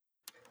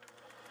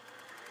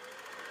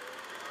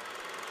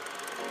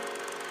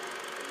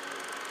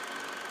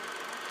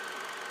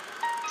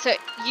So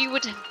you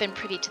would have been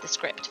privy to the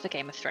script for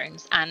Game of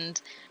Thrones,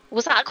 and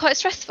was that quite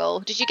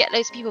stressful? Did you get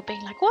loads of people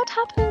being like, "What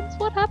happens?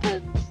 What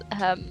happens?"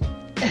 How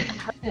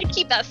did you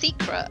keep that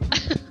secret?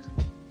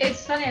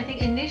 It's funny. I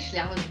think initially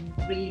I was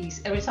really,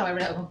 every time I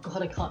read it, oh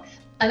God, I can't.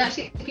 And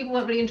actually, people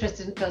weren't really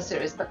interested in the first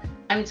series, but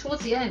I mean,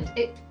 towards the end,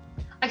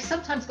 I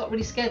sometimes got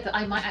really scared that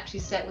I might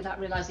actually say it without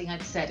realizing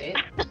I'd said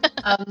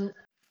it.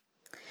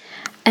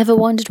 Ever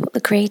wondered what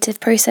the creative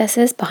process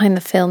is behind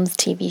the films,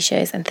 TV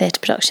shows and theatre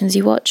productions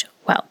you watch?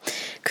 Well,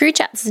 Crew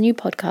Chats is a new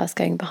podcast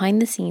going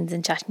behind the scenes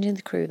and chatting to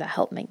the crew that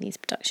help make these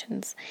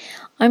productions.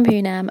 I'm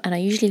Poonam and I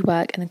usually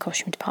work in the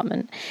costume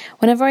department.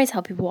 Whenever I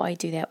tell people what I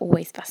do, they're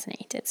always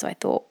fascinated. So I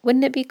thought,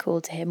 wouldn't it be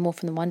cool to hear more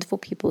from the wonderful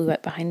people who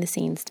work behind the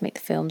scenes to make the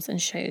films and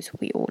shows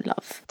we all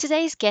love?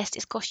 Today's guest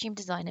is costume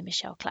designer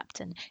Michelle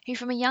Clapton, who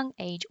from a young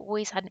age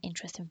always had an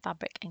interest in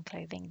fabric and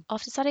clothing.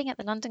 After studying at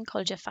the London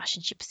College of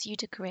Fashion, she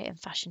pursued a career in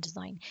fashion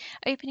design,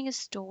 opening a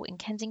store in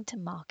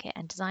Kensington Market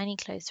and designing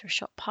clothes for a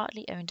shop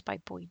partly owned by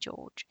Boy George.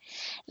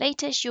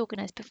 Later, she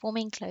organised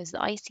performing clothes at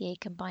the ICA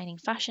combining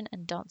fashion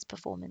and dance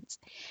performance.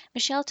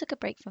 Michelle took a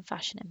break from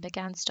fashion and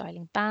began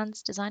styling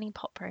bands, designing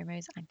pop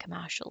promos and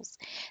commercials.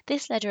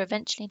 This led her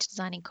eventually into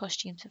designing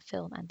costumes for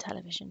film and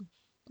television.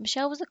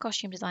 Michelle was the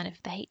costume designer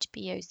for the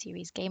HBO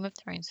series Game of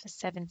Thrones for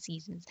 7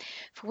 seasons,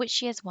 for which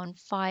she has won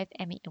 5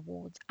 Emmy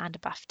Awards and a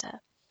BAFTA.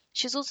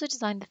 She has also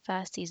designed the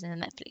first season of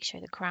the Netflix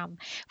show The Crown,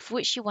 for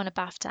which she won a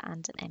BAFTA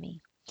and an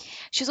Emmy.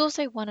 She has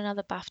also won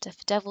another BAFTA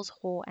for Devil's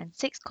Whore and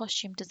 6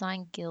 Costume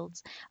Design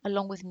Guilds,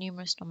 along with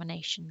numerous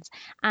nominations,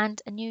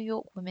 and a New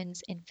York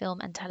Women's in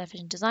Film and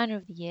Television Designer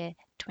of the Year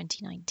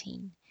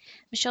 2019.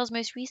 Michelle's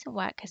most recent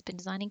work has been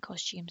designing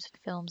costumes for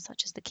films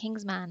such as The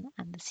King's Man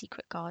and The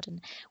Secret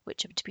Garden,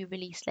 which are to be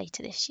released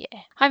later this year.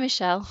 Hi,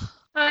 Michelle.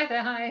 Hi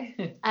there,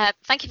 hi.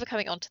 Thank you for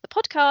coming onto the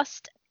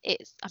podcast.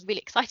 I'm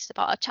really excited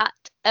about our chat.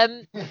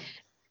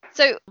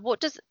 So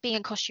what does being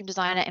a costume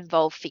designer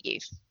involve for you?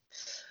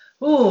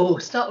 Oh,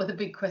 start with a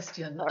big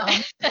question.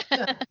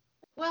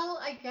 Well,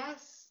 I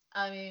guess,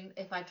 I mean,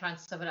 if I try and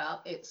sum it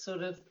up, it's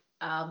sort of,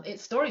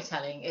 it's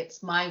storytelling.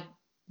 It's my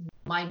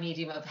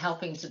medium of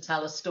helping to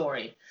tell a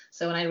story.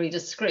 So when I read a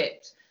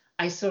script,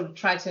 I sort of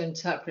try to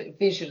interpret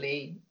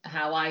visually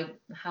how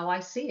I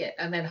see it,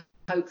 and then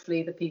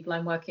hopefully the people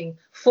I'm working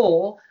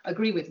for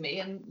agree with me,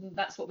 and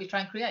that's what we try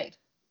and create.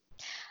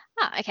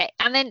 Okay.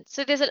 And then,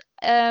 so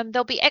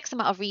there'll be X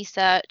amount of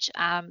research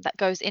that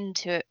goes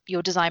into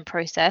your design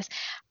process.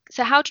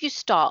 So how do you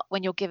start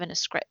when you're given a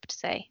script,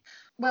 say?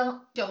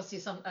 Well,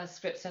 obviously a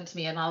script sent to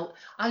me, and I'll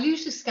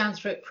usually scan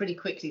through it pretty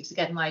quickly to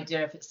get an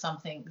idea if it's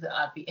something that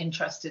I'd be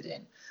interested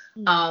in.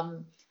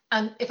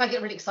 And if I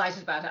get really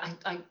excited about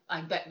it,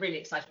 I get really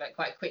excited about it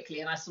quite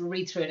quickly, and I sort of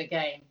read through it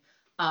again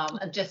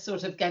and just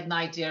sort of get an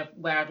idea of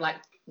where I'd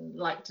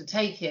like to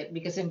take it,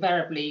 because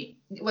invariably,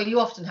 well, you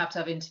often have to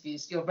have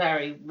interviews. You're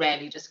very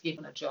rarely just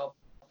given a job.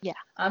 Yeah.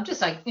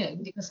 Just like,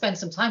 you can spend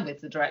some time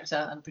with the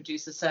director and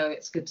producer, so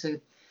it's good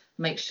to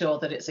make sure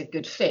that it's a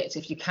good fit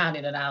if you can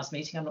in an hour's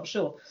meeting. I'm not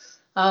sure.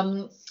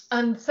 And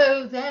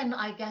so then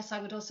I guess I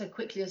would also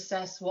quickly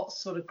assess what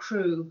sort of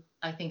crew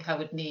I think I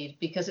would need,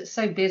 because it's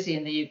so busy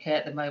in the UK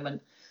at the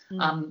moment.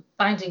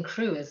 Finding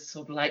crew is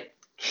sort of like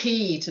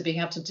key to being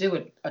able to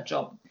do a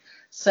job.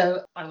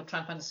 So I would try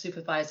and find a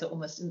supervisor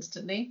almost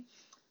instantly,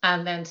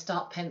 and then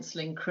start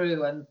penciling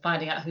crew and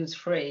finding out who's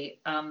free.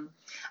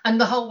 And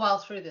the whole while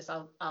through this,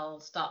 I'll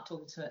start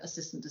talking to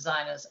assistant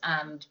designers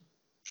and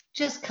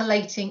just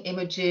collating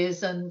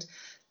images. And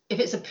if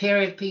it's a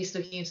period piece,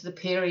 looking into the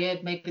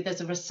period, maybe there's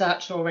a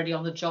researcher already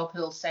on the job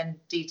who'll send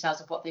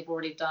details of what they've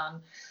already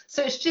done.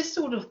 So it's just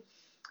sort of,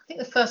 I think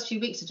the first few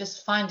weeks are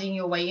just finding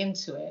your way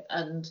into it.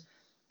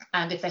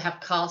 And if they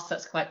have casts,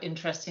 that's quite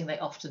interesting. They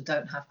often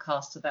don't have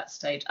casts at that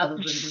stage, other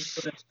than the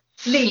sort of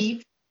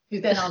lead,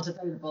 who then aren't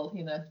available,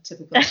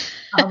 typical.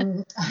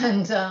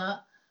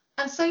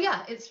 And so,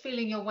 yeah, it's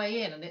feeling your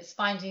way in, and it's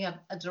finding a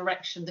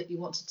direction that you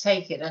want to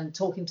take it, and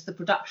talking to the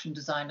production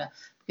designer,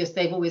 because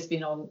they've always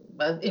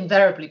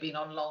invariably been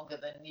on longer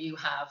than you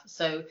have.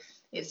 So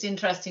it's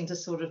interesting to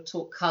sort of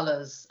talk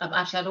colours.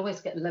 Actually, I'd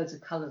always get loads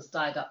of colours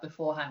dyed up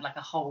beforehand, like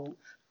a whole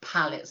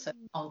palette, so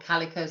on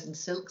calicos and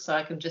silk, so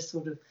I can just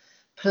sort of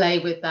play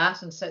with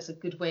that. And so it's a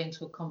good way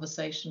into a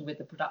conversation with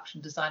the production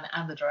designer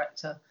and the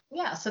director.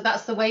 Yeah, so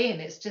that's the way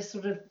in. It's just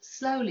sort of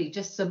slowly,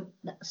 just some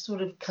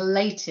sort of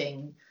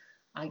collating,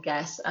 I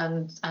guess,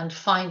 and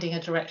finding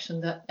a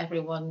direction that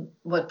everyone,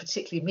 well,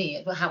 particularly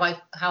me, how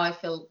I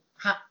feel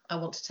I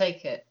want to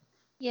take it.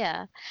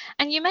 Yeah.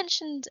 And you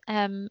mentioned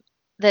that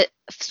not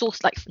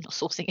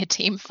sourcing a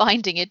team,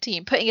 finding a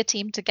team, putting a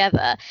team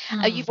together.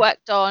 You've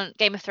worked on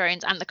Game of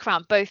Thrones and The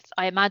Crown, both,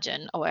 I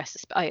imagine, or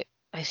I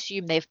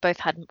assume they've both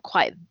had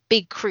quite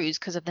big crews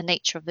because of the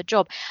nature of the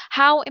job.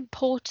 How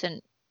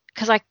important,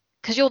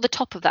 because you're the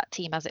top of that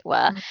team, as it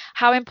were,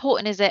 how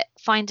important is it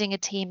finding a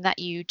team that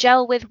you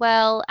gel with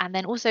well, and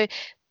then also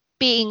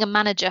being a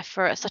manager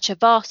for such a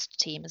vast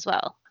team as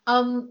well?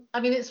 I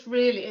mean,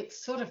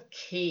 it's sort of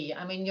key.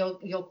 I mean,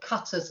 your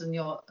cutters and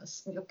your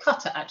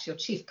cutter, actually, your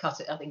chief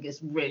cutter, I think,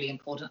 is really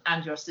important,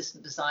 and your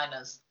assistant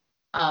designers.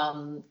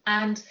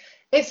 And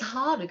it's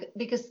hard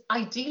because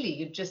ideally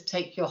you'd just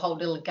take your whole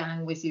little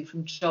gang with you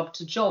from job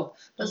to job.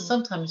 But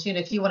sometimes,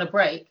 if you want a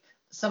break,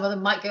 some of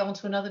them might go on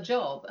to another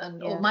job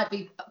or might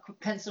be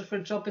penciled for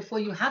a job before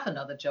you have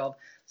another job.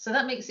 So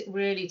that makes it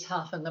really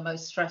tough and the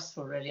most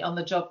stressful, really. On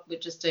the job we're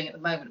just doing at the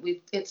moment,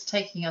 it's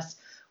taking us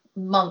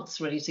months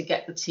really to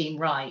get the team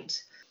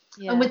right.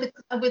 Yeah.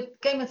 And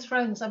with Game of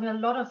Thrones, I mean, a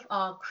lot of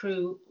our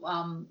crew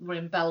were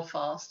in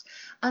Belfast,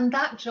 and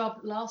that job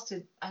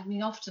lasted, I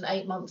mean, often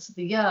 8 months of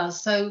the year.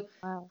 So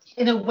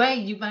in a way,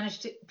 you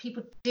managed to,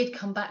 people did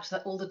come back to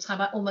that all the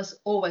time. I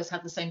almost always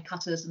had the same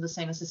cutters and the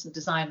same assistant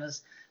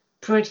designers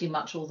pretty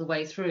much all the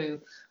way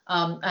through,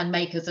 and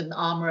makers and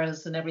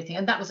armourers and everything.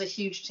 And that was a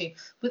huge team.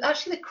 But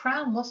actually, the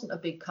Crown wasn't a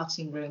big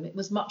cutting room. It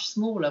was much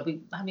smaller.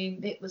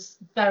 It was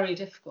very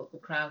difficult, the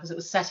Crown, because it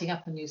was setting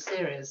up a new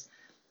series.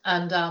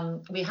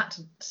 And we had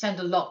to send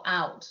a lot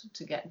out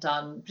to get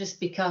done just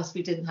because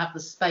we didn't have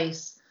the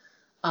space,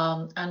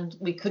 and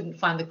we couldn't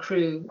find the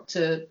crew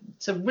to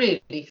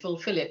really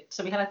fulfill it.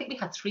 So I think we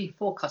had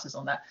 3-4 cutters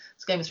on that.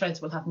 So Game of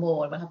Thrones will have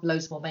more, and we'll have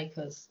loads more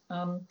makers.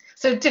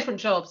 So different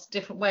jobs,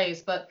 different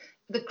ways, but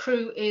the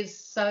crew is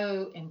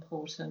so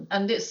important,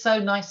 and it's so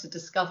nice to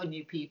discover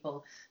new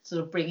people,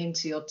 sort of bring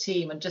into your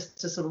team, and just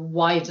to sort of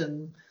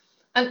widen.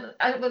 And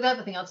the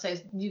other thing I'd say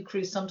is new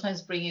crews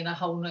sometimes bring in a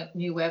whole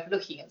new way of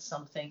looking at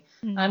something.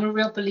 I'm a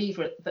real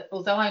believer that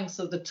although I'm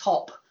sort of the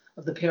top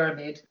of the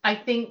pyramid, I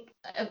think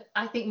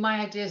my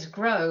ideas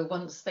grow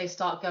once they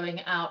start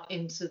going out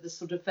into the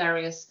sort of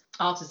various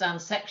artisan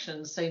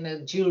sections.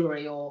 So,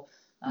 jewellery or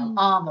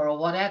armour or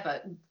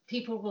whatever.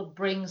 People will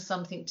bring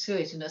something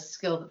to it in a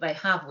skill that they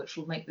have, which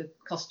will make the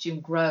costume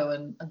grow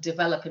and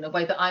develop in a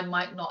way that I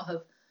might not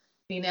have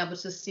been able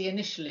to see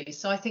initially.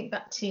 So I think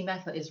that team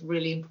effort is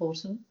really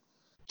important.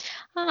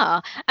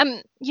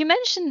 You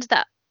mentioned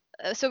that.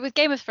 So with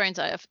Game of Thrones,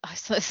 I'm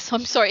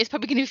sorry, it's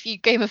probably going to be a few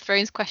Game of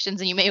Thrones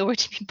questions, and you may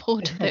already be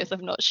bored of those.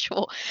 I'm not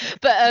sure,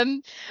 but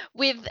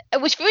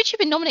for which you've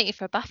been nominated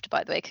for a BAFTA,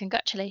 by the way.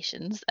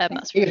 Congratulations!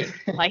 That's really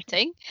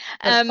exciting.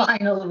 The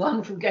final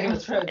one from Game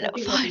of Thrones.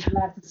 People will be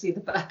glad to see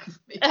the back of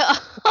me.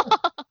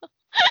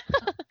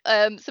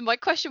 So my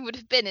question would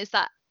have been: is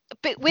that,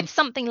 but with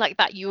something like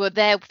that, you were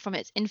there from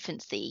its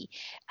infancy,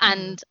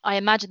 and I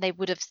imagine they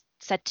would have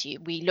said to you,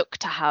 we look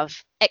to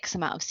have X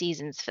amount of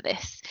seasons for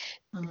this.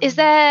 Is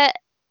there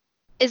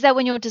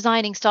when you're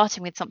designing,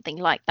 starting with something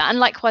like that, and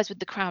likewise with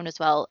the Crown as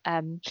well,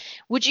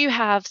 would you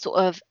have sort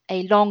of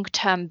a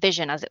long-term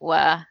vision, as it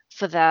were,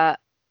 for the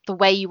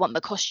way you want the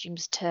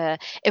costumes to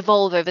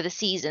evolve over the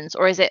seasons,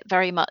 or is it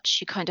very much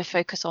you kind of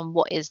focus on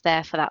what is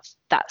there for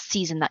that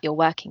season that you're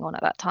working on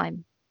at that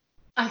time?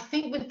 I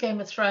think with Game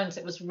of Thrones,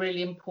 it was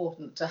really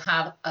important to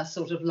have a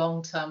sort of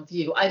long-term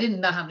view. I didn't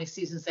know how many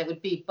seasons there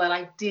would be, but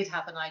I did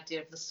have an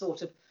idea of the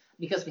sort of,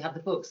 because we have the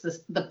books,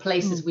 the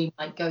places we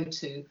might go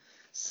to.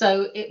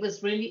 So it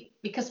was really,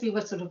 because we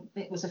were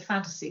it was a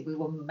fantasy, we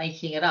were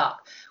making it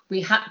up.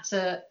 We had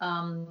to,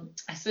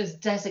 I suppose,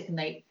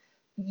 designate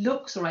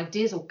looks or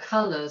ideas or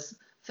colours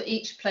for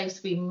each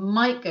place we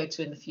might go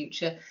to in the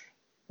future,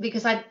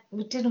 because I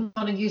didn't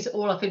want to use it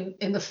all up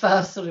in the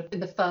first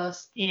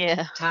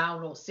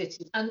town or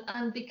city.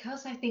 And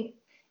because I think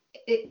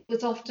it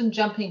was often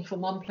jumping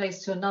from one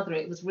place to another,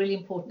 it was really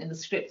important in the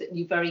script that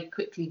you very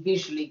quickly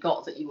visually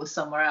got that you were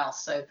somewhere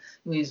else. So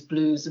we used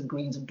blues and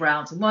greens and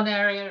browns in one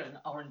area and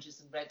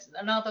oranges and reds in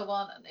another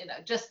one, and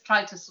just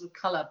tried to sort of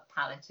colour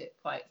palette it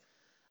quite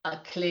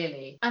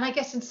clearly. And I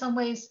guess in some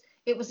ways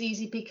it was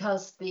easy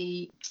because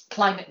the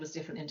climate was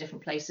different in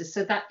different places,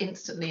 so that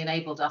instantly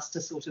enabled us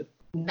to sort of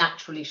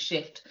naturally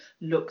shift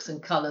looks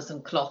and colours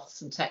and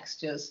cloths and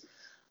textures.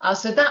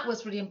 So that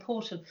was really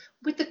important.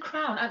 With the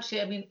Crown,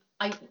 actually, I mean,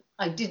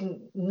 I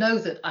didn't know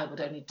that I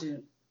would only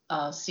do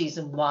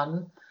season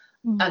 1,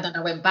 and then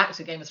I went back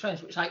to Game of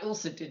Thrones, which I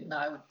also didn't know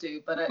I would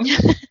do, but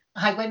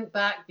I went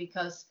back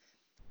because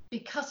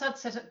I'd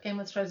set up Game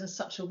of Thrones in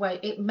such a way,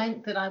 it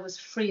meant that I was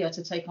freer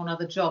to take on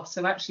other jobs.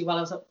 So actually, while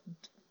I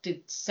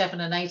did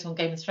 7 and 8 on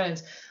Game of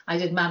Thrones, I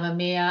did Mamma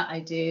Mia, I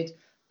did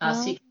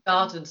Secret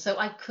Garden, so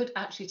I could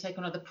actually take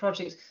on other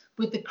projects.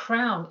 With the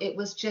Crown, it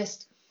was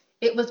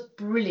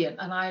brilliant,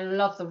 and I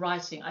love the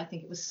writing. I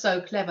think it was so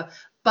clever,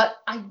 but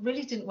I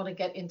really didn't want to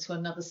get into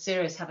another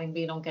series, having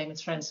been on Game of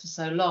Thrones for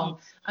so long.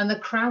 And the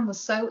Crown was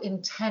so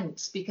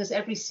intense because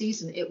every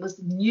season it was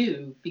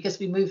new, because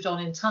we moved on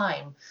in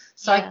time.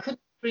 So I couldn't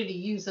really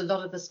use a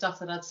lot of the stuff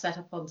that I'd set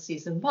up on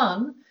season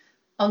 1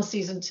 on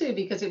season 2,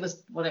 because it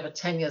was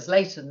 10 years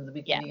later than the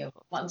beginning of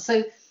 1.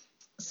 So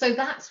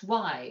that's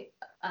why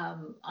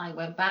I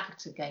went back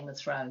to Game of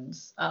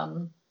Thrones,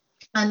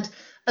 and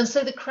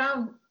so the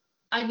Crown,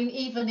 I mean,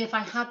 even if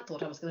I had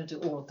thought I was going to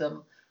do all of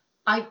them,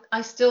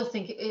 I still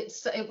think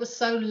it was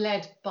so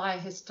led by a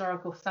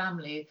historical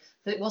family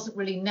that it wasn't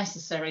really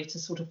necessary to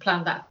sort of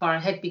plan that far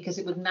ahead, because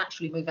it would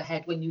naturally move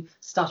ahead when you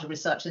started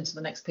research into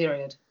the next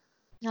period.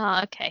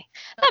 Okay,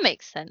 that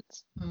makes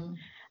sense.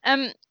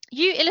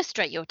 You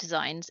illustrate your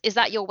designs. Is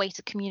that your way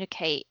to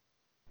communicate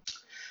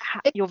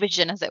your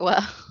vision, as it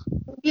were?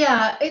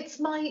 Yeah,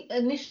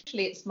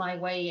 initially it's my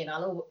way in.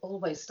 I'll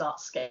always start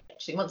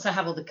sketching. Once I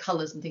have all the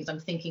colours and things I'm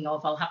thinking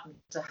of, I'll have them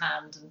to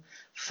hand. And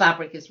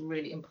fabric is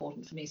really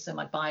important for me, so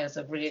my buyers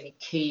are really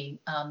key.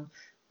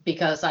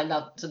 Because I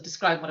love to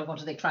describe what I want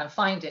and they try and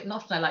find it. And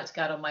often I like to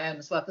go out on my own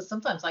as well, because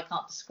sometimes I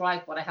can't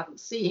describe what I haven't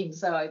seen.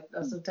 So I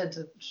sort of tend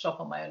to shop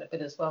on my own a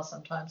bit as well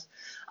sometimes.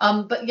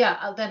 But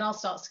yeah, then I'll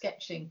start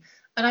sketching.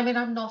 And I mean,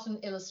 I'm not an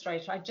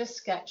illustrator. I just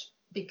sketch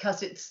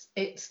because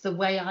it's the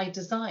way I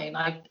design.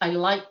 I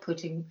like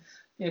putting,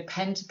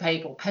 pen to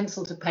paper or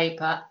pencil to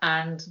paper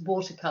and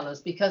watercolors,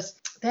 because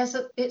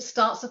it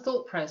starts a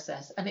thought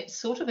process, and it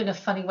sort of in a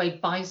funny way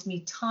buys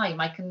me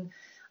time.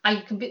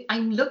 I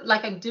look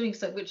like I'm doing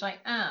something, which I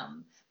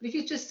am. But if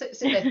you just sit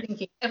there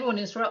thinking, everyone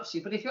interrupts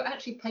you. But if you're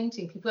actually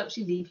painting, people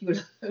actually leave you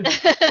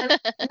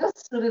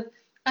alone.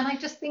 And I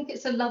just think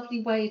it's a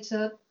lovely way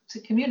to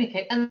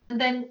communicate. And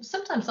then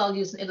sometimes I'll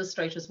use an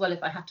illustrator as well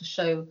if I have to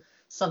show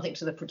something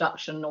to the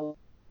production, or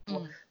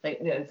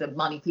the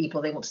money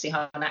people, they want to see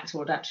how an actor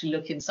would actually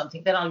look in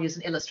something. Then I'll use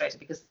an illustrator,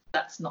 because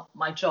that's not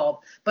my job.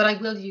 But I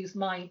will use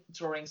my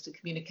drawings to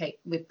communicate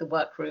with the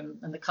workroom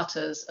and the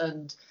cutters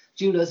and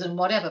jewelers and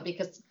whatever,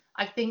 because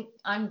I think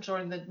I'm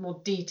drawing the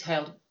more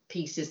detailed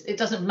pieces. It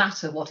doesn't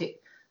matter what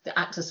the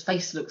actor's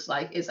face looks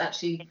like. It's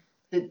actually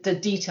the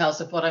details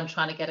of what I'm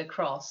trying to get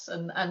across.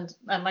 And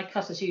my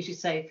cutters usually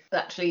say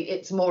that actually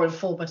it's more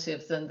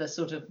informative than the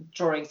sort of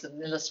drawings that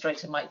an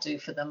illustrator might do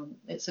for them.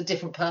 It's a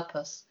different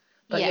purpose.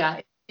 But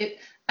I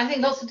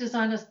think lots of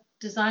designers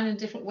design in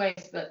different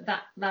ways, but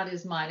that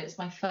is mine. It's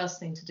my first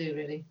thing to do,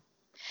 really.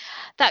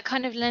 That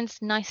kind of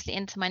lends nicely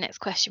into my next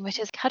question, which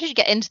is, how did you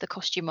get into the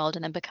costume world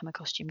and then become a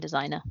costume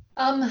designer?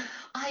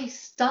 I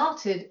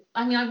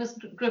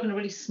grew up in a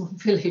really small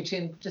village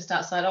just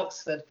outside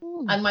Oxford.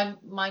 And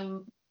my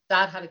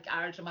dad had a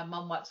garage and my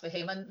mum worked for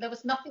him, and there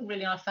was nothing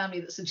really in our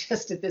family that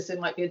suggested this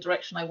might be a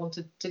direction I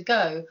wanted to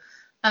go.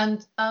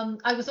 And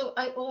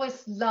I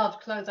always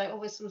loved clothes. I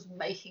always was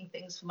making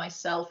things for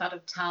myself out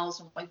of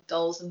towels and my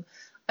dolls, and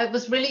I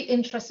was really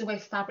interested in the way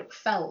fabric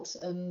felt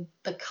and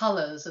the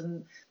colours,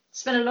 and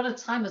spent a lot of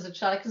time as a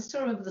child. I can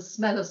still remember the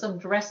smell of some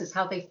dresses,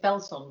 how they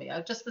felt on me.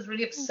 I just was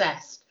really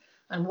obsessed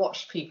and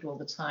watched people all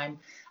the time.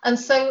 And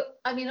so,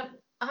 I mean,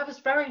 I was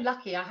very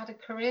lucky. I had a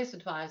careers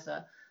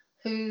advisor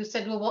who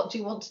said, well, what do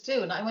you want to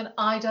do? And I went,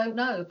 I don't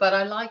know, but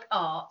I like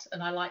art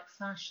and I like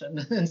fashion.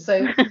 And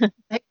so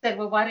they said,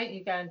 well, why don't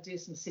you go and do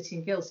some City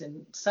and Guilds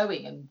in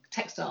sewing and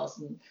textiles?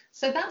 And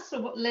so that's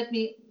sort of what led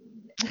me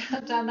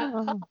down that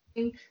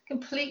path.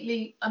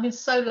 Completely,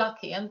 so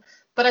lucky.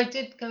 But I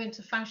did go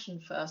into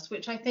fashion first,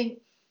 which I think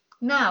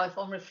now, if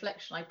on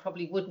reflection, I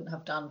probably wouldn't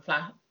have done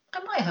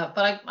I might have,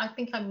 but I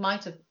think I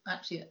might have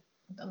actually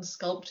done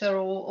sculpture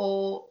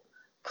or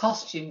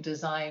costume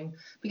design,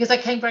 because I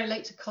came very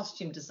late to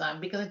costume design,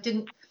 because I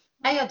didn't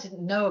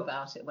know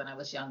about it when I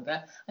was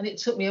younger, and it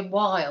took me a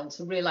while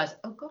to realize,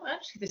 oh God,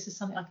 actually this is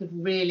something I could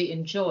really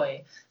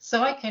enjoy.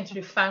 So I came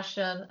through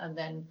fashion, and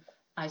then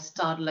I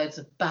started loads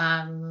of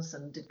bands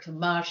and did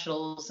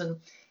commercials, and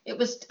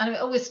I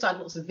always started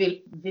lots of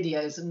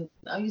videos, and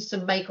I used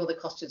to make all the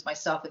costumes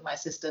myself with my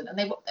assistant,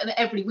 and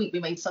every week we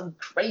made some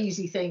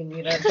crazy thing,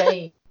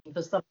 game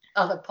for some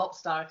other pop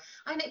star,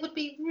 and it would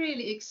be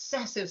really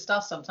excessive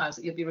stuff sometimes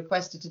that you'd be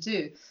requested to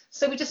do.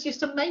 So we just used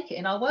to make it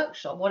in our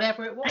workshop,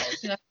 whatever it was.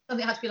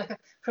 Something had to be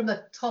from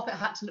the top, it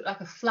had to look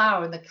like a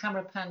flower, and the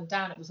camera panned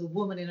down, it was a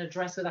woman in a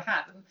dress with a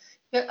hat. And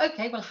you go,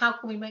 okay, well, how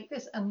can we make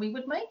this? And we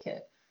would make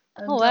it.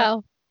 And, oh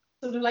wow.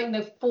 Sort of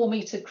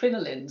 4-meter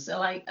crinolines,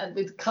 and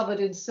with covered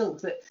in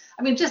silk.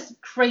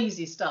 Just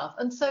crazy stuff.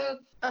 And so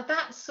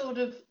that sort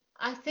of,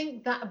 I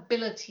think that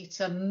ability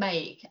to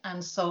make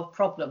and solve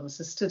problems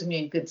has stood me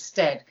in good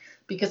stead,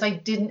 because I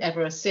didn't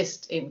ever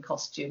assist in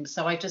costumes.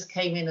 So I just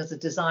came in as a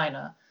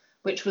designer,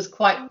 which was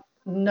quite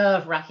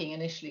nerve-wracking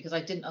initially, because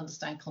I didn't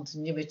understand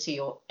continuity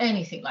or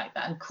anything like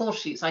that. And call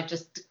sheets, I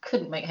just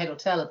couldn't make head or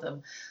tail of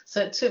them.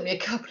 So it took me a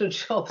couple of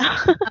jobs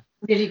as a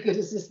really good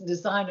assistant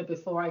designer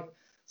before I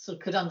sort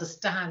of could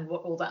understand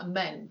what all that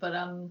meant. But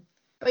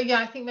yeah,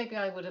 I think maybe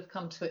I would have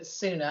come to it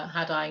sooner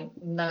had I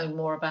known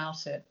more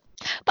about it.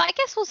 But I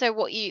guess also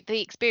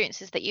the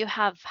experiences that you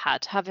have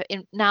had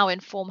now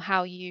inform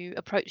how you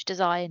approach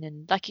design,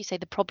 and like you say,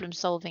 the problem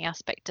solving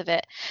aspect of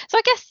it. So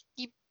I guess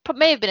you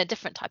may have been a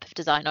different type of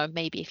designer,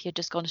 maybe, if you'd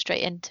just gone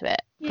straight into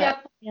it.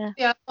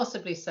 Yeah,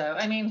 possibly so.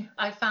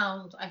 I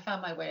found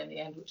my way in the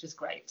end, which is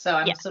great. So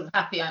I'm sort of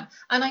happy. And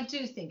I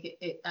do think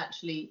it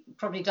actually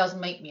probably does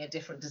make me a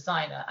different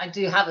designer. I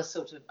do have a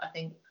sort of, I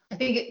think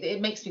it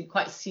makes me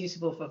quite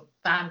suitable for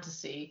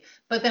fantasy.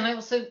 But then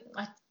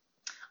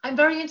I'm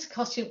very into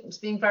costumes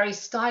being very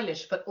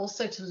stylish, but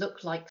also to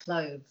look like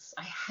clothes.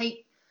 I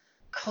hate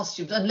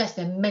costumes unless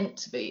they're meant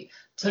to be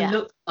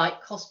look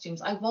like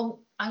costumes. I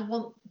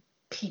want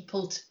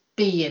people to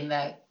be in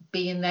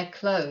their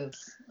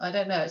clothes. I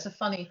don't know. It's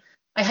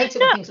I hate it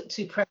when things look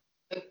too precious.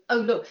 Oh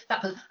look,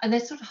 and they're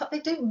sort of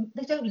they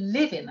don't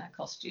live in that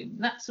costume.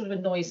 That sort of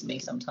annoys me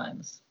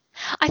sometimes.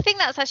 I think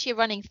that's actually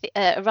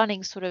a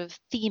running sort of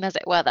theme, as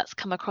it were, that's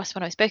come across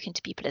when I've spoken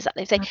to people, is that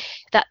they say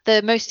that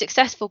the most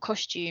successful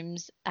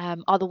costumes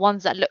are the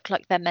ones that look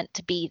like they're meant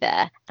to be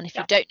there. And if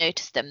you don't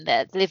notice them,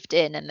 they're lived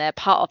in and they're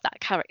part of that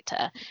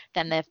character,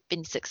 then they've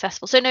been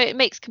successful. So no, it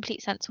makes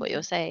complete sense what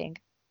you're saying.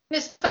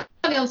 It's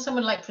funny on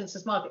someone like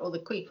Princess Margaret or the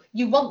Queen,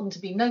 you want them to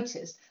be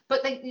noticed,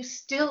 but you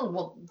still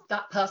want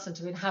that person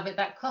to inhabit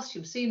that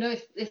costume. So,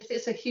 if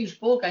it's a huge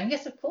ball gown,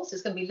 yes, of course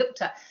it's going to be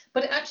looked at,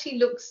 but it actually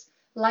looks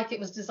like it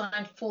was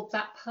designed for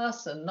that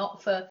person,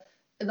 not that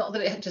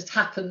it just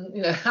happened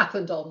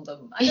on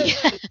them.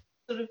 I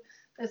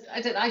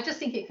don't know, I just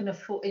think it can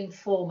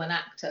inform an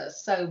actor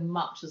so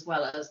much, as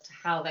well as to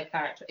how their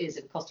character is.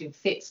 If costume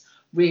fits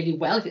really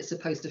well, if it's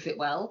supposed to fit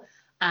well,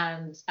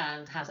 and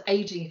has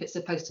aging if it's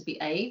supposed to be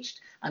aged,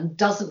 and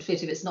doesn't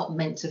fit if it's not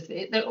meant to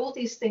fit. There are all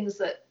these things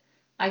that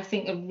I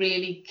think are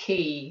really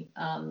key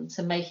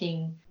to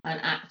making an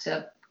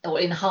actor,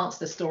 or enhance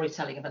the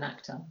storytelling of an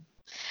actor.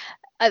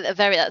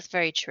 That's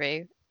very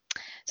true.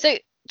 So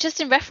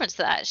just in reference to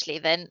that, actually,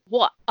 then,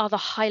 what are the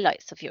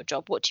highlights of your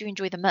job? What do you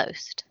enjoy the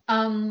most?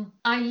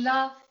 I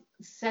love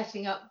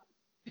setting up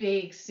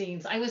big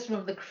scenes. I always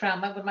remember The Crown.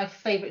 My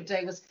favourite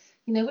day was,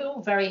 we were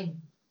all very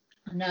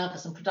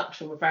nervous, and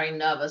production were very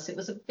nervous. It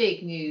was a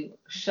big new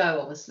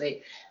show,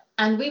 obviously,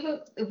 and we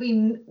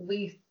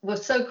were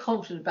so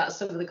confident about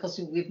some of the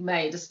costumes we've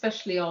made,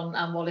 especially on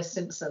Wallis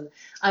Simpson.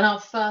 And our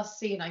first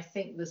scene, I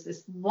think, was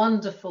this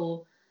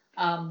wonderful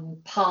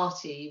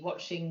party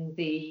watching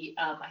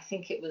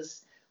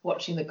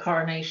watching the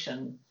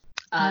coronation,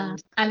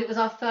 and it was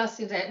our first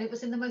scene there, and it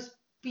was in the most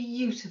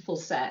beautiful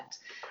set,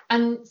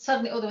 and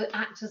suddenly all the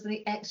actors and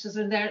the extras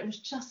were in there. It was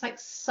just like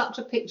such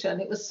a picture,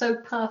 and it was so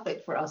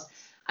perfect for us.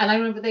 And I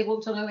remember they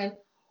walked on and I went,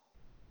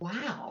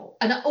 wow.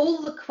 And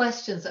all the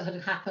questions that had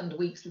happened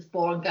weeks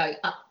before and going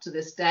up to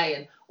this day,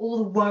 and all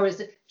the worries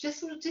that just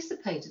sort of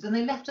dissipated, and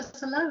they left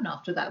us alone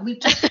after that. We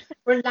just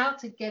were allowed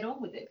to get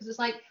on with it, because it's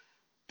like,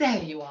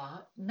 there you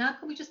are. Now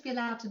can we just be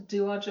allowed to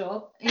do our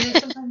job?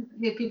 Sometimes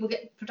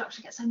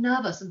production gets so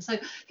nervous, and so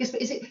yes,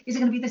 but is it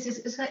going to be this?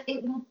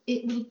 It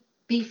will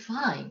be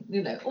fine,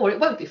 or it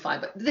won't be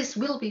fine, but this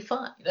will be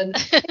fine. And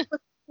it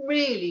was a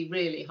really,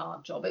 really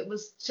hard job. It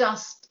was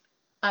just,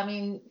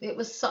 it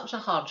was such a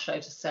hard show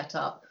to set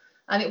up.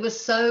 And it was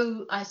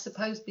so, I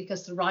suppose,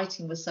 because the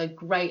writing was so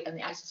great and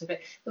the actors were great,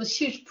 there was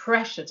huge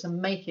pressure to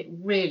make it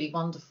really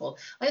wonderful.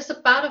 And it's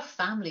about a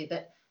family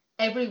that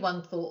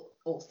everyone thought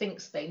or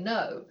thinks they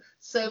know.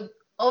 So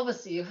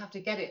obviously you have to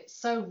get it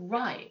so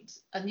right,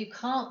 and you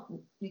can't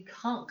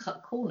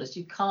cut corners.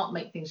 You can't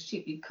make things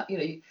cheap.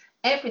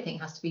 Everything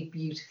has to be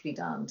beautifully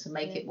done to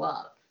make it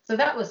work. So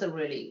that was a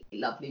really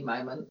lovely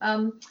moment.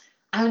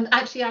 And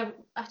actually, I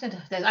don't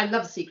know, I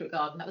love Secret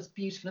Garden. That was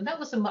beautiful, and that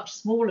was a much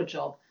smaller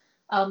job.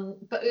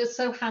 But it was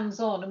so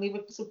hands-on, and we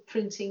were sort of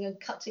printing and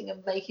cutting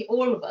and making.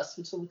 All of us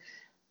were sort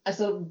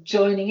of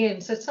joining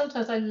in. So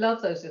sometimes I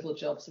love those little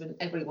jobs when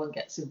everyone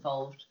gets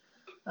involved.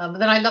 But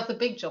then I love the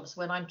big jobs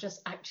when I'm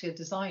just actually a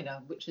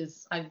designer, which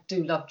is, I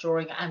do love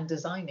drawing and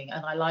designing,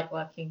 and I like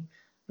working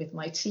with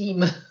my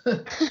team.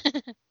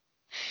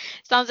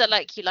 Sounds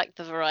like you like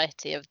the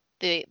variety of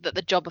that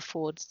the job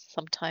affords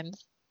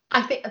sometimes.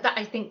 I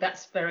think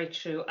that's very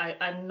true.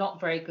 I'm not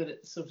very good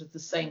at sort of the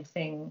same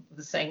thing,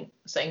 the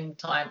same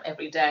time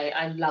every day.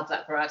 I love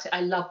that variety.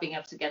 I love being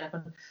able to get up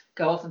and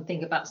go off and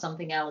think about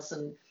something else,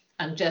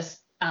 and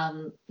just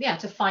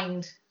to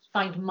find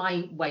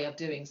my way of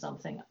doing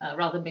something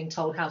rather than being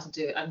told how to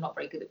do it. I'm not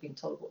very good at being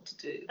told what to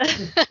do.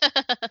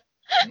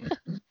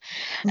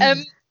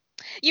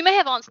 You may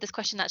have answered this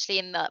question actually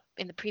in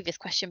the previous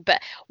question,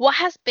 but what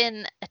has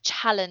been a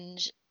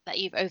challenge that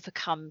you've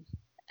overcome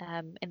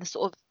in the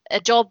sort of a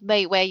job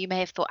where you may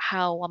have thought,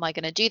 how am I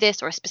going to do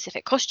this? Or a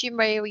specific costume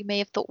where you may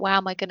have thought, wow,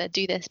 am I going to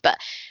do this? But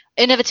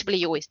inevitably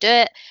you always do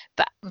it.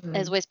 But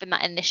there's always been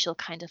that initial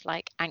kind of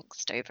like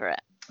angst over it.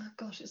 Oh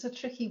gosh, it's a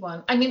tricky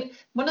one.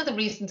 One of the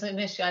reasons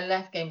initially I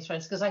left Game of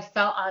Thrones, because I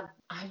felt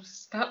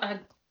I'd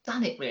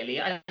done it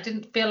really. I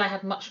didn't feel I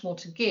had much more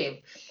to give.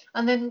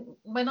 And then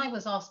when I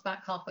was asked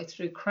back halfway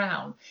through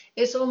Crown,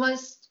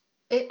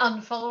 it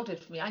unfolded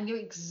for me. I knew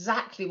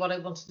exactly what I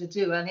wanted to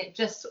do, and it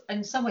just,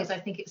 in some ways, I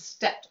think it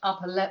stepped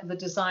up a level. The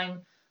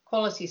design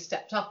quality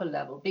stepped up a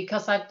level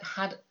because I'd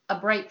had a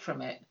break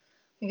from it. I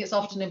think it's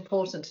often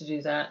important to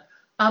do that.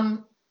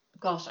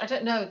 Gosh, I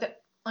don't know.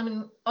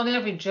 On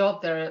every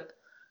job there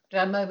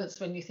are moments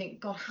when you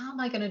think, God, how am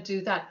I going to do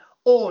that?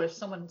 Or if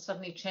someone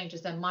suddenly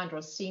changes their mind, or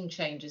a scene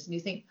changes, and you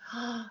think,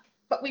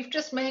 but we've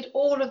just made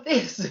all of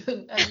this,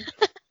 and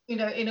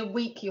in a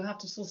week you have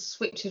to sort of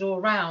switch it all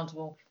around,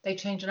 or they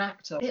change an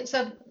actor. It's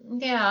I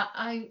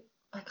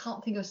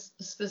can't think of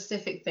a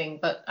specific thing,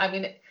 but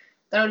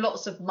there are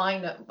lots of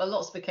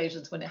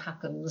occasions when it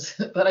happens,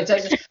 but I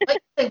don't know.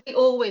 We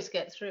always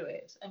get through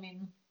it.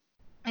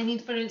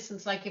 For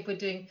instance, like if we're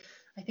doing,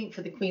 I think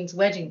for the Queen's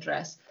wedding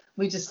dress,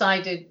 we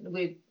decided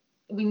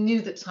we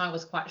knew that time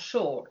was quite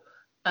short,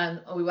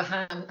 and we were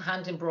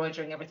hand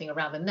embroidering everything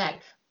around the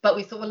neck. But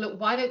we thought, well, look,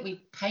 why don't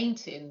we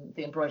paint in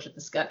the embroidery of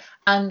the skirt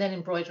and then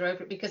embroider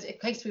over it? Because in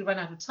case we run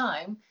out of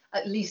time,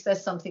 at least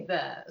there's something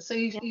there. So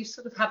you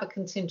sort of have a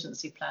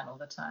contingency plan all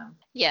the time.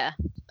 Yeah,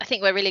 I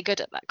think we're really good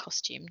at that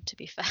costume, to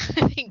be fair.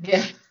 I think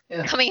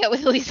Yeah. coming up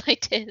with all these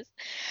ideas.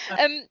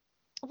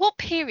 What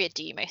period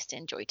do you most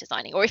enjoy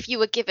designing? Or if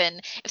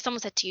someone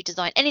said to you,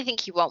 design anything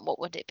you want, what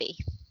would it be?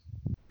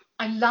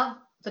 I love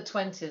the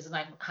 20s, and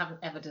I haven't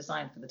ever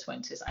designed for the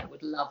 20s. I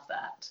would love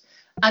that.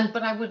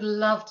 But I would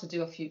love to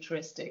do a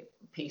futuristic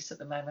piece at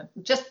the moment,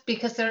 just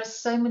because there are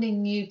so many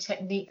new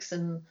techniques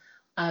and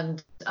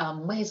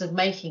ways of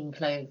making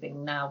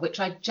clothing now,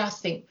 which I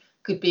just think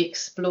could be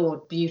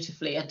explored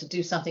beautifully, and to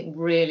do something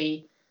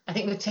really, I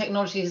think the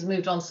technology has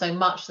moved on so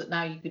much that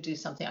now you could do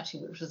something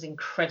actually which was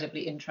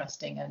incredibly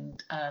interesting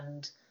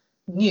and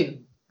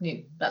new.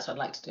 That's what I'd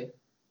like to do.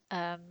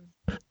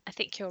 I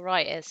think you're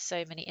right. There's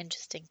so many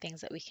interesting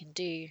things that we can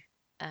do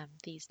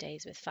these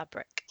days with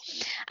fabric.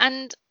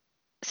 And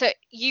so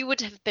you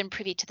would have been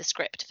privy to the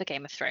script for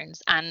Game of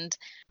Thrones, and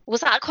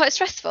was that quite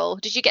stressful?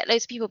 Did you get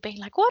loads of people being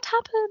like, what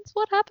happens?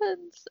 What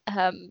happens?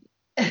 And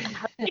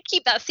how did you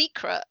keep that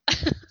secret?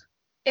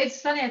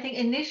 It's funny, I think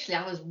initially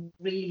I was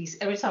really,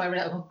 every time I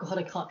read it, oh God,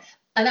 I can't.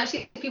 And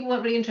actually people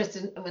weren't really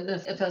interested in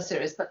the first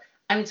series, but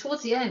I mean,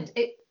 towards the end,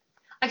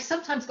 I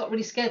sometimes got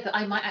really scared that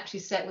I might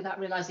actually say it without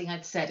realizing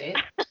I'd said it.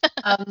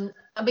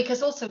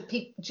 Because also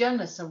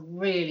journalists are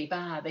really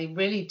bad. They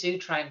really do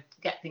try and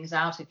get things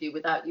out of you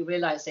without you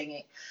realizing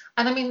it.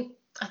 And I mean,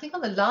 I think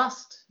on the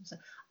last,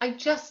 I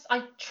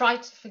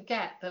tried to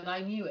forget that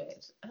I knew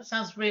it. That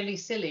sounds really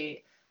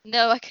silly.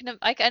 No, I kind of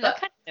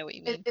know what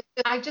you mean.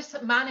 I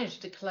just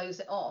managed to close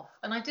it off,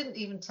 and I didn't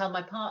even tell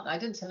my partner. I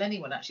didn't tell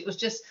anyone, actually. It was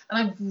just, and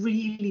I'm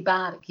really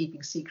bad at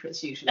keeping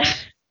secrets usually.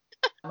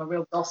 I'm a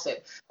real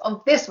gossip.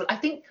 On this one, I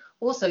think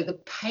also the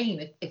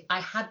pain, if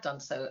I had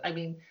done so, I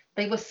mean,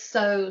 they were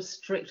so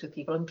strict with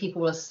people, and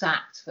people were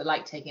sacked for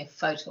like taking a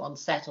photo on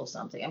set or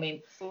something. I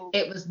mean,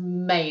 it was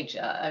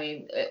major. I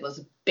mean, it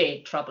was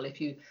big trouble if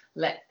you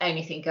let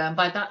anything go. And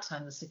by that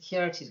time, the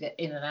security to get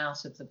in and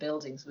out of the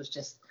buildings was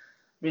just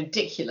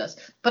ridiculous.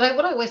 But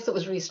what I always thought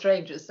was really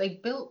strange is they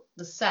built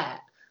the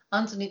set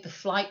underneath the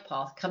flight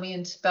path coming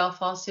into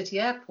Belfast City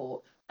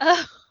Airport.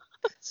 Oh.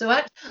 So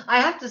I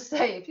have to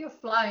say, if you're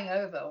flying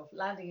over or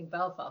landing in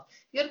Belfast,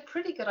 you had a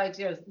pretty good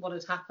idea of what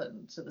had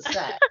happened to the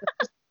set. It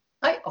was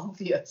quite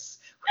obvious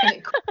when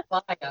it caught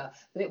fire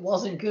that it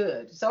wasn't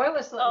good. So I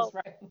always thought it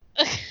was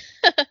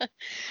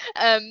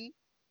right.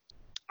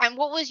 And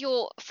what was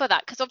for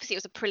that? Because obviously it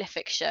was a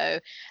prolific show,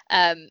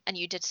 and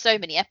you did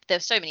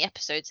there's so many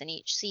episodes in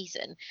each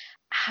season.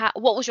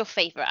 What was your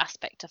favourite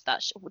aspect of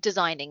that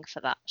designing for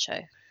that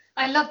show?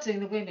 I loved doing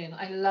the women.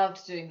 I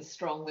loved doing the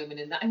strong women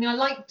in that. I mean, I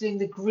liked doing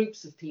the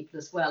groups of people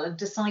as well, and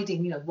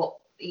deciding, what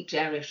each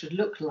area should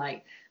look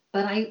like.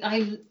 But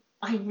I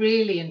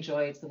really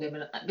enjoyed the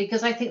women,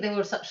 because I think they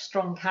were such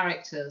strong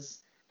characters,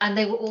 and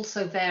they were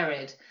also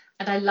varied.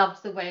 And I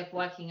loved the way of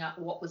working out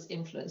what was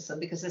influenced them,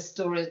 because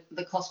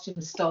the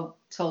costumes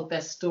told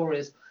their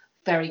stories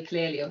very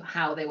clearly of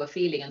how they were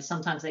feeling. And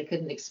sometimes they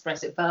couldn't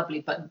express it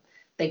verbally, but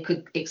they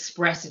could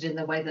express it in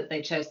the way that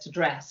they chose to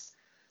dress.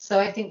 So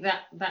I think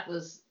that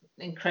was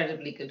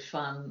incredibly good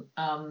fun.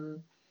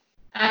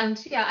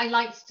 And yeah, I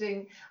liked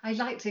doing,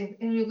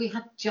 we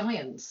had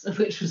giants,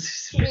 which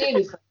was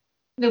really fun.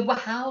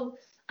 How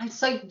I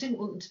didn't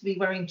want them to be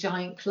wearing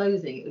giant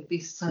clothing. It would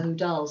be so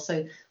dull.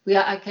 So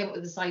I came up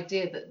with this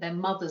idea that their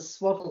mothers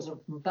swaddled them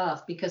from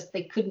birth because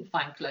they couldn't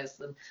find clothes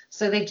for them.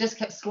 So they just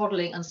kept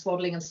swaddling and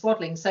swaddling and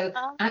swaddling. So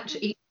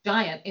actually each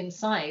giant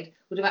inside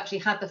would have actually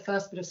had the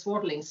first bit of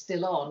swaddling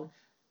still on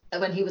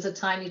when he was a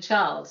tiny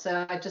child.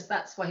 So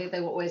that's why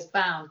they were always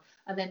bound.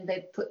 And then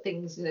they'd put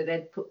things,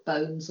 they'd put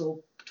bones or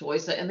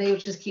toys, and they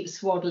would just keep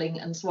swaddling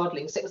and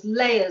swaddling. So it was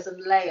layers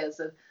and layers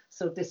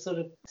of this sort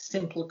of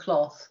simple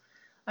cloth.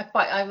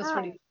 I was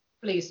really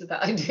pleased with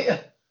that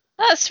idea.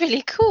 That's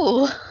really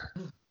cool.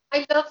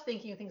 I love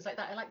thinking of things like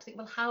that. I like to think,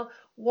 well,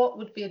 what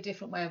would be a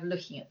different way of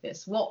looking at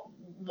this?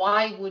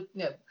 Why would,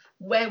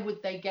 where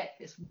would they get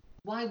this?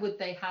 Why would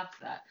they have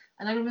that?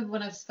 And I remember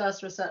when I was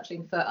first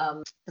researching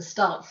for the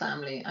Stark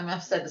family, I mean,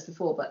 I've said this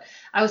before, but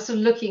I was sort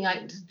of looking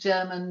at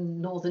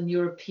German, Northern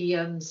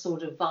European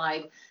sort of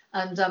vibe.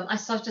 And I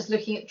started just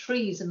looking at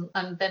trees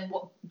and then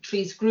what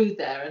trees grew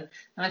there.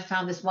 And I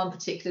found this one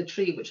particular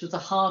tree, which was a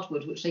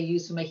hardwood, which they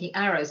used for making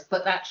arrows,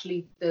 but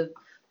actually the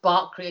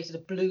bark created a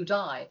blue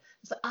dye.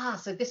 It's like,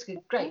 so this could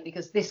be great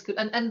because this could,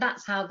 and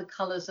that's how the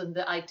colours and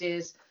the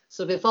ideas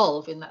sort of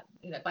evolve in that,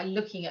 by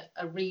looking at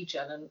a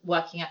region and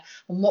working out,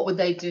 and what would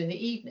they do in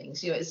the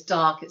evenings? It's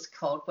dark, it's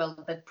cold,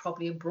 well, they'd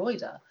probably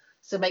embroider.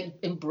 So make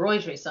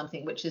embroidery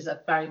something which is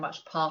a very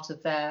much part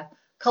of their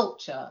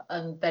culture.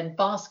 And then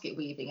basket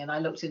weaving, and I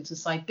looked into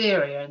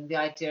Siberia and the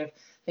idea of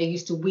they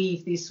used to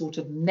weave these sort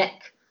of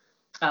neck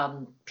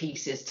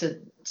pieces to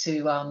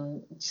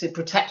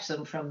protect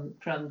them from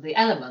the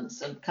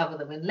elements and cover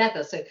them in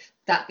leather. So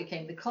that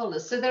became the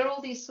collars. So there are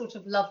all these sort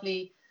of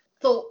lovely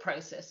thought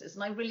processes,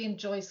 and I really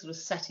enjoy sort of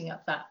setting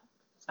up that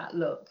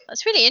look.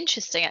 That's really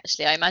interesting,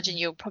 actually. I imagine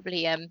you'll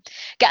probably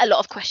get a lot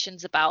of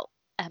questions about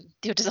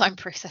your design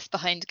process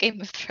behind Game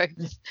of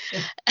Thrones.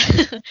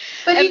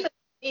 But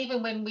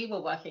even when we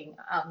were working,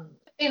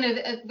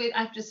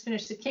 I've just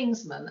finished The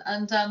Kingsman,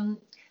 and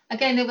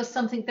again, there was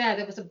something there.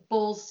 There was a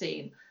ball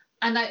scene,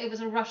 and it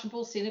was a Russian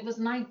ball scene. It was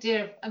an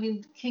idea of, I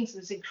mean,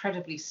 Kingsman is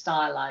incredibly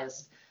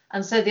stylized.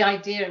 And so the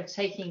idea of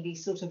taking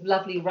these sort of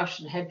lovely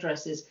Russian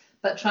headdresses,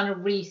 but trying to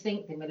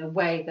rethink them in a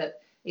way that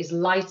is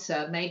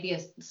lighter, maybe a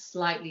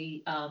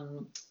slightly, I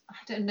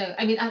don't know.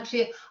 I mean,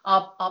 actually,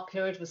 our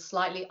period was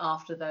slightly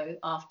after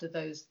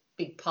those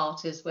big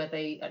parties where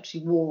they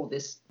actually wore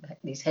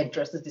these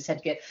headdresses, this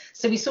headgear.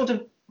 So we sort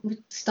of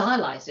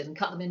stylized it and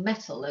cut them in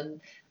metal.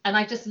 And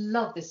I just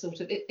love this sort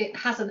of, it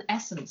has an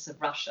essence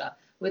of Russia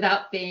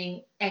without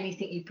being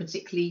anything you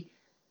particularly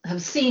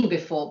have seen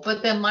before.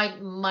 But then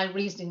my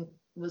reasoning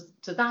was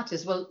to that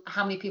is, well,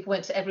 how many people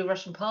went to every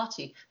Russian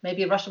party?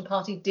 Maybe a Russian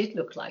party did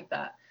look like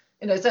that.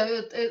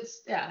 So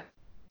it's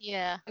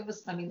it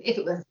was, I mean, if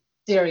it was a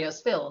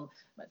serious film,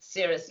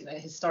 serious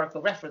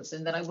historical reference,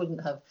 and then I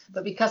wouldn't have,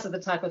 but because of the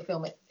type of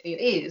film it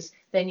is,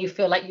 then you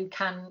feel like you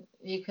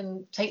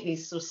can take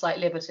these sort of slight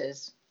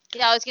liberties.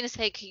 I was going to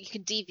say you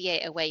can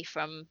deviate away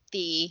from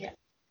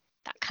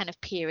that kind of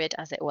period,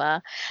 as it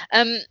were.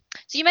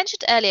 So you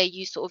mentioned earlier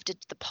you sort of did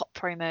the pop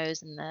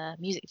promos and the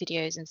music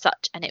videos and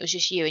such, and it was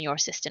just you and your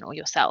assistant or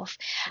yourself.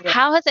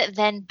 How has it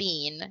then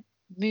been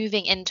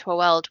moving into a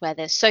world where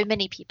there's so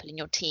many people in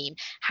your team?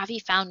 Have you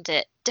found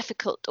it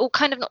difficult, or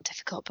kind of not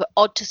difficult, but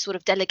odd to sort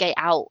of delegate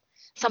out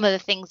some of the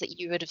things that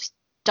you would have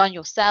done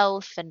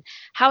yourself? And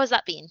how has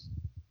that been?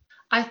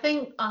 I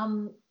think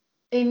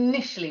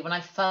initially when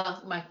I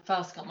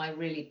first got my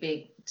really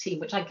big team,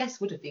 which I guess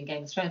would have been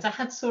Game of Thrones,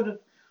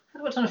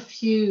 I worked on a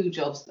few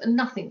jobs, but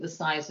nothing the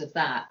size of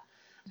that.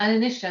 And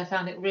initially I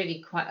found it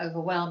really quite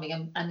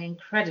overwhelming and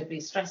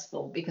incredibly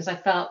stressful, because I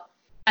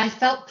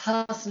felt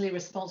personally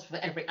responsible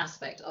for every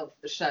aspect of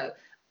the show.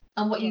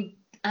 And what you,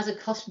 as a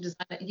costume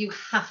designer, you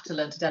have to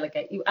learn to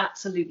delegate. You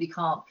absolutely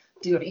can't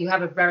do it. You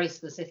have a very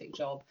specific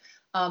job.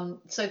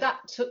 So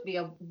that took me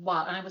a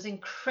while, and I was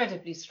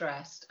incredibly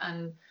stressed.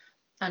 And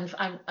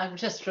I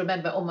just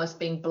remember almost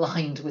being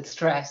blind with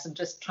stress and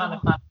just trying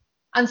to find,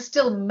 and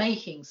still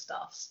making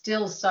stuff,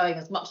 still sewing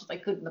as much as I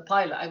could in the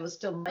pilot. I was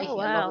still making a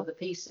lot of the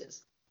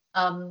pieces.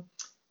 And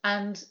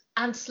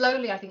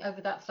slowly, I think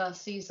over that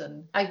first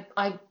season,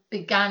 I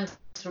began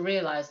to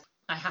realize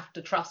I have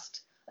to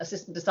trust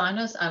assistant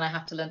designers and I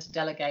have to learn to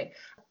delegate.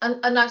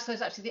 And I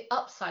suppose actually the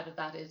upside of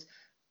that is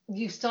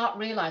you start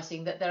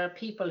realizing that there are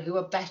people who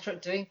are better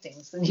at doing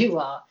things than you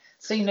are.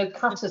 So,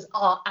 cutters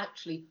are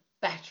actually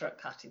better at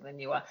cutting than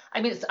you are.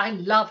 I mean, I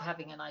love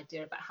having an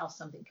idea about how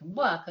something can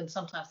work, and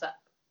sometimes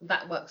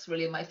that works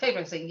really in my favor.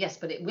 I'm saying, yes,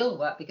 but it will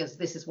work because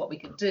this is what we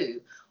can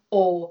do,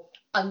 or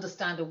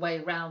understand a way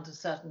around a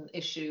certain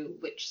issue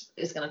which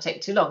is going to take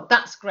too long.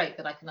 That's great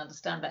that I can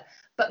understand that,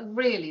 but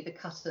really the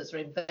cutters are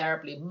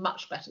invariably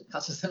much better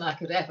cutters than I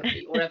could ever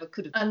be or ever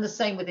could have. And the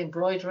same with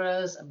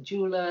embroiderers and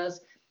jewelers.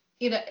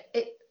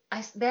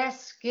 Their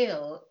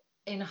skill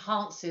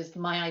enhances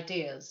my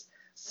ideas.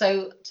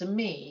 So to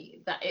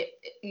me, that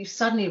you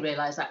suddenly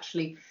realize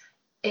actually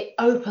it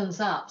opens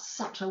up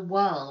such a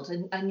world,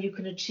 and you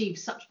can achieve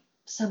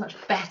so much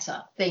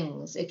better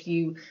things if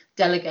you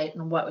delegate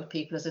and work with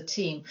people as a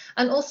team,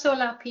 and also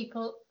allow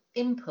people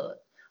input.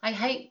 I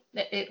hate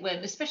it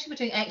when, especially when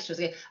doing extras,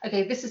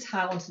 okay, this is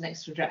how I want an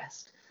extra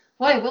dressed.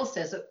 What I will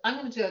say is that I'm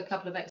going to do a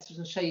couple of extras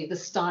and show you the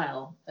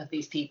style of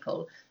these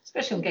people,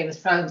 especially on Game of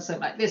Thrones,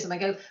 something like this. And I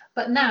go,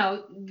 but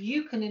now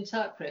you can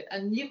interpret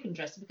and you can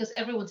dress it because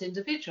everyone's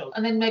individual.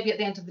 And then maybe at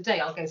the end of the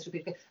day, I'll go through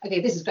people, okay,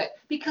 this is great,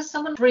 because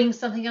someone brings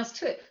something else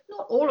to it.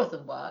 Not all of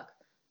them work,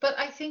 but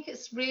I think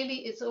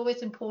it's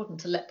always important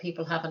to let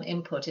people have an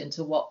input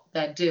into what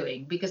they're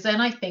doing, because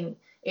then I think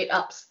it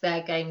ups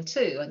their game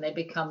too, and they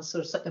become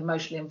sort of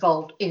emotionally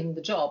involved in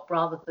the job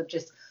rather than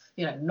just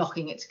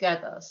knocking it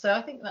together. So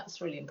I think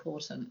that's really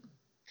important.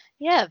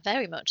 Yeah,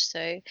 very much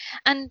so.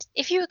 And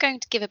if you were going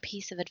to give a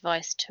piece of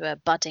advice to a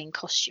budding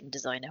costume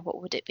designer, what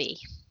would it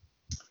be?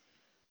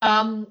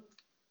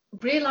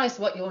 Realize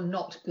what you're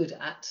not good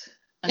at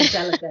and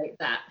delegate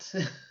that.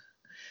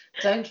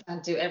 Don't try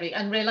and do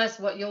and realize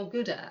what you're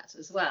good at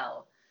as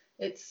well.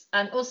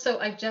 And also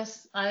I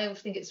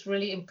think it's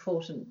really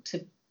important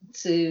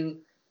to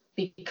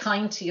be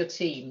kind to your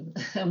team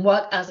and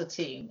work as a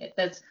team.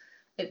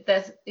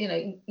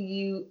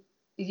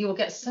 You will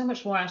get so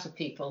much more out of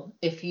people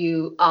if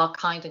you are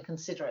kind and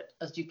considerate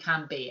as you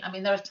can be. I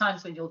mean, there are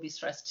times when you'll be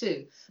stressed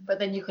too, but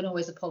then you can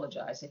always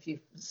apologize if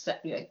you've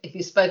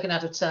spoken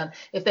out of turn,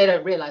 if they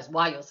don't realize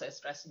why you're so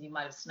stressed and you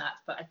might have snapped.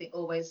 But I think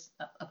always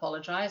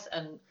apologize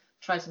and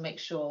try to make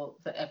sure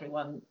that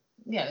everyone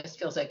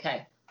feels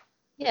okay.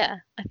 Yeah,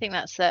 I think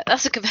those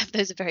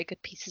are very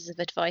good pieces of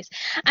advice.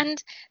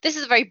 And this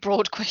is a very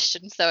broad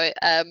question, so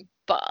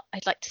but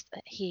I'd like to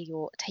hear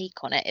your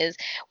take on it. Is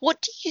what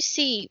do you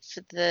see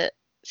for the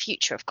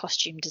future of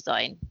costume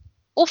design,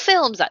 or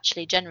films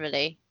actually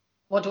generally?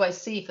 What do I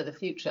see for the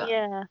future?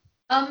 Yeah.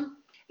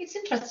 It's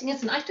interesting,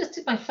 isn't it? I just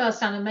did my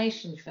first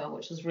animation film,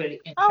 which was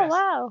really interesting. Oh,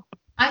 wow.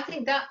 I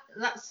think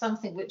that's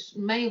something which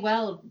may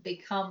well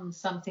become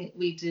something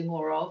we do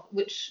more of,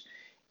 which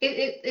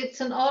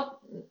it's an odd.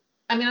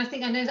 I mean, I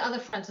think I know other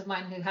friends of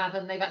mine who have,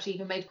 and they've actually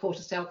even made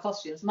quarter-scale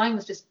costumes. Mine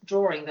was just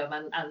drawing them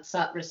and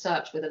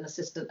research with an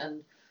assistant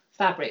and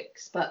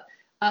fabrics. But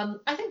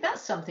I think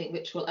that's something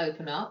which will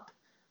open up.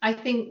 I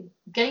think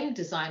game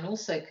design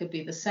also could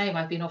be the same.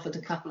 I've been offered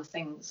a couple of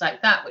things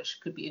like that, which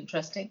could be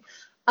interesting.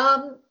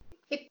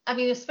 I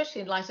mean,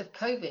 especially in light of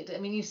COVID, I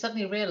mean, you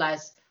suddenly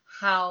realise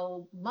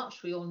how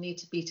much we all need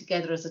to be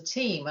together as a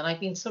team. And I've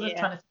been sort of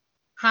trying to,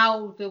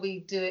 how do we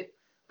do it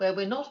where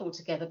we're not all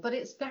together? But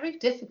it's very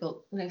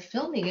difficult. You know,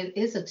 filming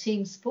is a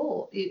team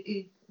sport.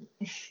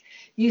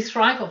 You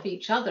thrive off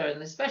each other,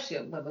 and especially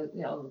when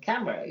we're, on the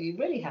camera, you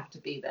really have to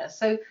be there.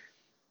 So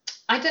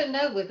I don't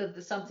know whether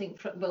there's something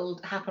will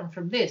happen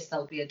from this.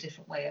 There'll be a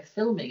different way of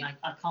filming.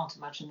 I can't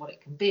imagine what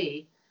it can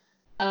be.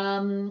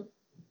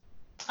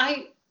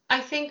 I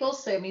think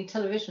also, I mean,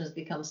 television has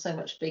become so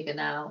much bigger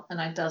now, and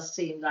it does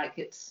seem like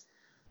it's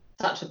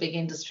such a big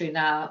industry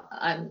now.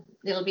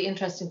 It'll be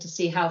interesting to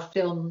see how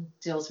film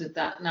deals with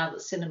that now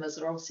that cinemas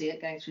are obviously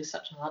going through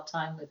such a hard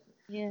time with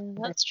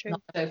that's true.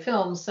 not show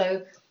films.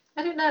 So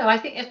I don't know. I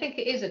think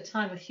it is a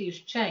time of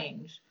huge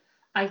change.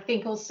 I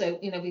think also,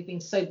 we've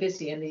been so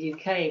busy in the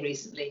UK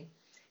recently,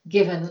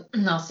 given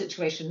our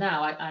situation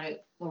now. I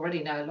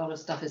already know a lot of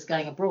stuff is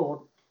going abroad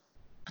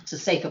to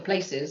safer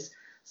places.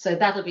 So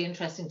that'll be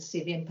interesting to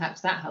see the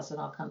impact that has on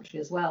our country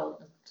as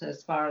well,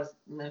 as far as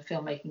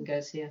filmmaking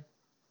goes here.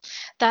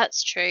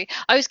 That's true.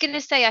 I was going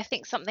to say, I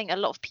think something a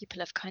lot of people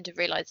have kind of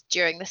realised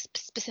during this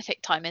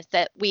specific time is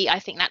that I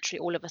think naturally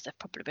all of us have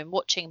probably been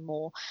watching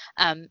more.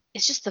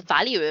 It's just the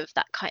value of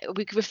that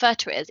we refer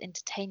to it as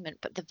entertainment,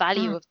 but the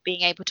value of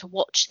being able to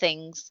watch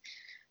things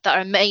that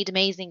are made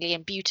amazingly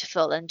and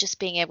beautiful, and just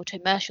being able to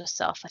immerse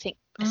yourself, I think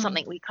is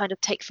something we kind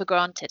of take for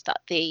granted, that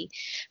the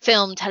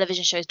film,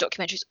 television shows,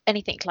 documentaries,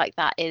 anything like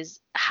that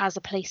has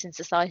a place in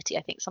society.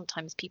 I think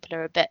sometimes people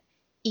are a bit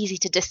easy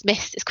to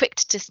dismiss. It's quick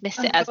to dismiss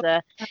it as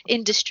a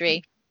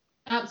industry.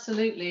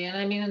 Absolutely. And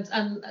I mean,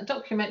 and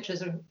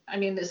documentaries are, I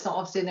mean, it's not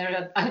obviously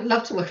there. I'd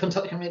love to work on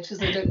documentaries.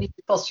 They don't need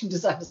costume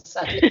designers,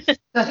 sadly.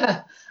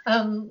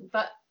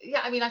 But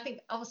yeah, I mean, I think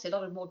obviously a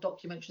lot of more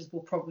documentaries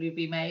will probably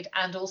be made,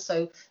 and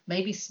also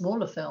maybe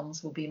smaller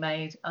films will be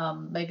made.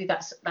 Maybe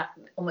that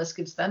almost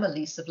gives them a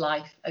lease of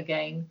life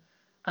again,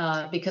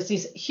 because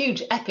these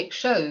huge epic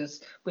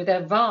shows with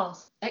their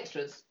vast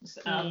extras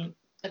are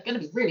going to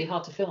be really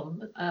hard to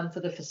film for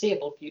the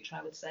foreseeable future,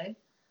 I would say.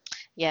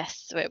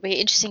 Yes, it'll be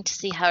interesting to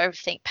see how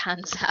everything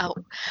pans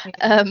out.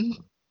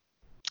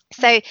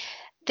 So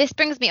this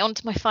brings me on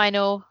to my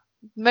final,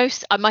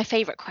 my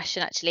favourite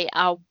question actually,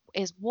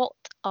 is what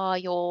are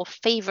your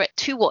favourite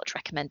to watch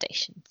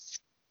recommendations?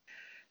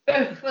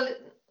 Well,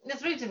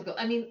 it's really difficult.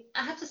 I mean,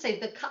 I have to say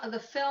the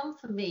film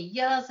for me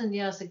years and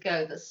years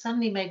ago that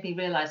suddenly made me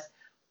realise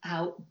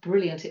how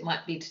brilliant it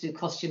might be to do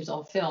costumes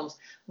on films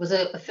was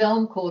a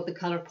film called The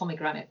Colour of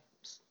Pomegranate.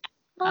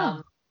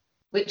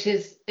 Which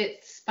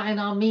it's by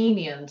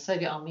an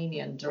Soviet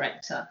Armenian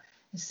director,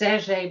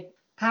 Sergei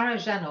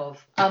Parajanov.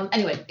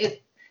 Anyway,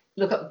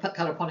 look up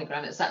Colour of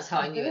Pomegranates. That's how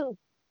I knew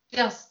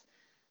it.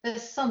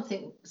 There's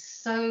something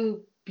so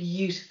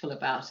beautiful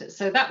about it.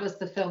 So that was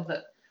the film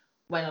that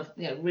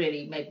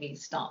really made me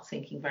start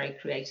thinking very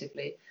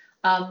creatively.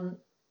 And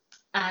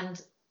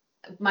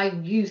my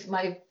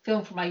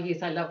film from my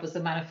youth I loved was The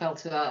Man Who Fell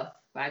to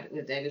Earth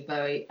with David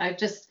Bowie.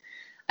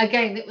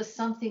 Again, it was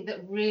something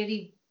that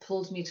really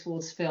pulled me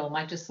towards film.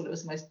 I just thought it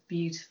was the most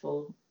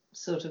beautiful,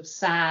 sort of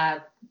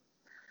sad,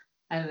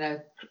 I don't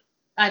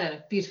know,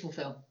 beautiful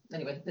film.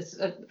 Anyway,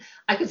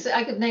 I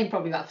could name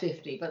probably about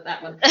 50, but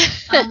that one.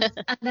 And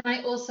then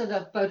I also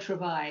love Beau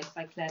Travail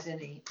by Claire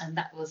Denis, and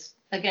that was,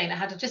 again, it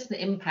had just an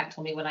impact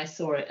on me when I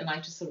saw it, and I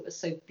just thought it was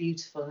so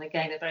beautiful, and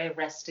again, a very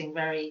arresting,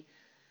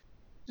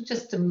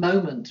 just a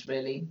moment,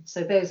 really.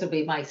 So those would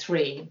be my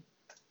three.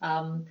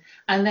 And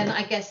then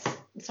I guess,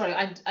 sorry,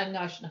 I know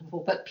I shouldn't have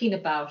before, but Pina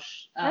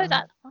Bausch,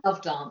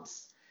 Love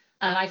Dance,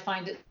 and I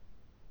find it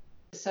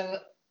so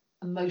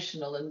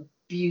emotional and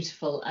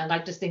beautiful. And I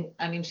just think,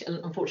 I mean,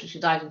 unfortunately she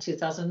died in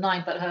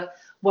 2009, but her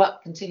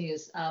work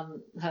continues.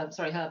 Her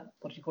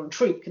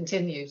troupe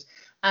continues,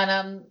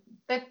 and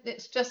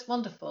it's just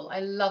wonderful.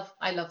 I love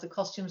the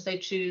costumes they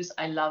choose.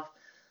 I love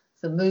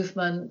the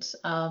movement.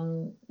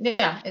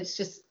 It's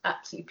just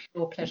absolutely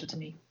pure pleasure to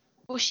me.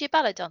 Was she a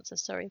ballet dancer?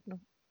 Sorry.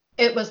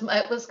 It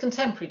was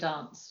contemporary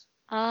dance.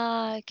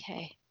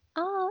 Okay.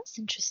 That's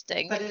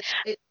interesting. But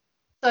it's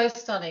so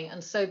stunning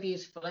and so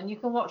beautiful, and you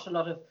can watch a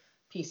lot of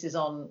pieces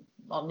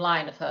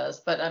online of hers.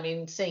 But I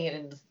mean, seeing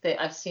it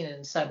I've seen it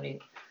in so many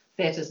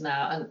theatres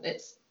now, and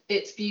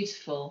it's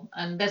beautiful.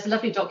 And there's a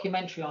lovely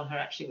documentary on her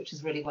actually, which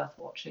is really worth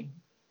watching.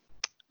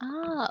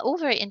 All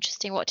very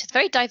interesting watches.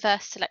 Very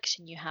diverse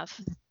selection you have.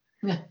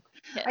 Yeah.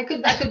 I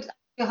could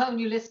a whole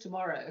new list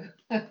tomorrow.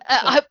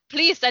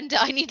 Please send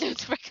it. I need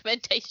those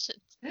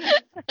recommendations.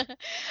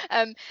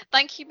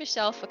 Thank you,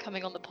 Michelle, for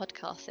coming on the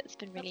podcast. It's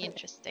been really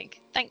interesting.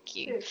 Thank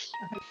you.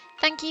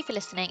 Thank you for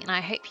listening, and I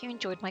hope you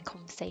enjoyed my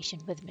conversation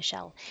with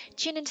Michelle.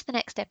 Tune into the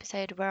next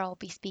episode where I'll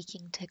be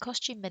speaking to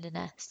costume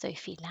milliner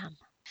Sophie Lamb.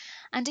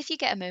 And if you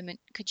get a moment,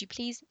 could you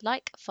please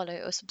like, follow,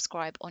 or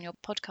subscribe on your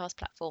podcast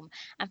platform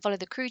and follow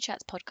the Crew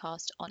Chats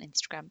podcast on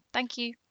Instagram? Thank you.